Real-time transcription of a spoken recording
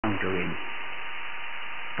wrongdoing.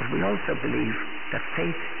 But we also believe that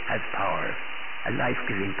faith has power, a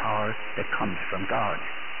life-giving power that comes from God.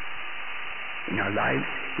 In our lives,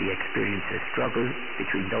 we experience a struggle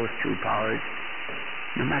between those two powers.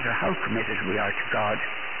 No matter how committed we are to God,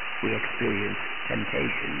 we experience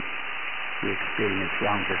temptation. We experience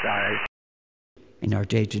wrong desires. In our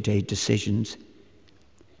day-to-day decisions,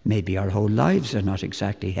 maybe our whole lives are not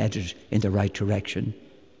exactly headed in the right direction.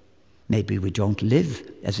 Maybe we don't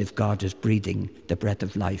live as if God is breathing the breath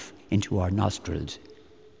of life into our nostrils.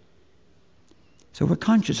 So we're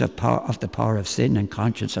conscious of the power of sin and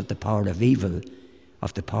conscious of the power of evil,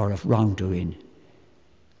 of the power of wrongdoing.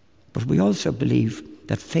 But we also believe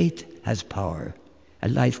that faith has power, a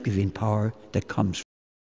life-giving power that comes.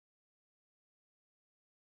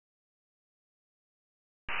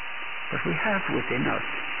 But we have within us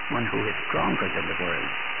one who is stronger than the world,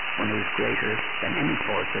 one who is greater than any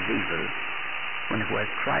force of evil, one who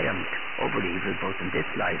has triumphed over evil both in this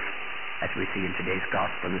life, as we see in today's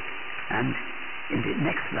gospel, and in the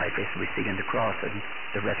next life, as we see in the cross and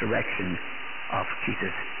the resurrection of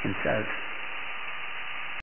Jesus himself.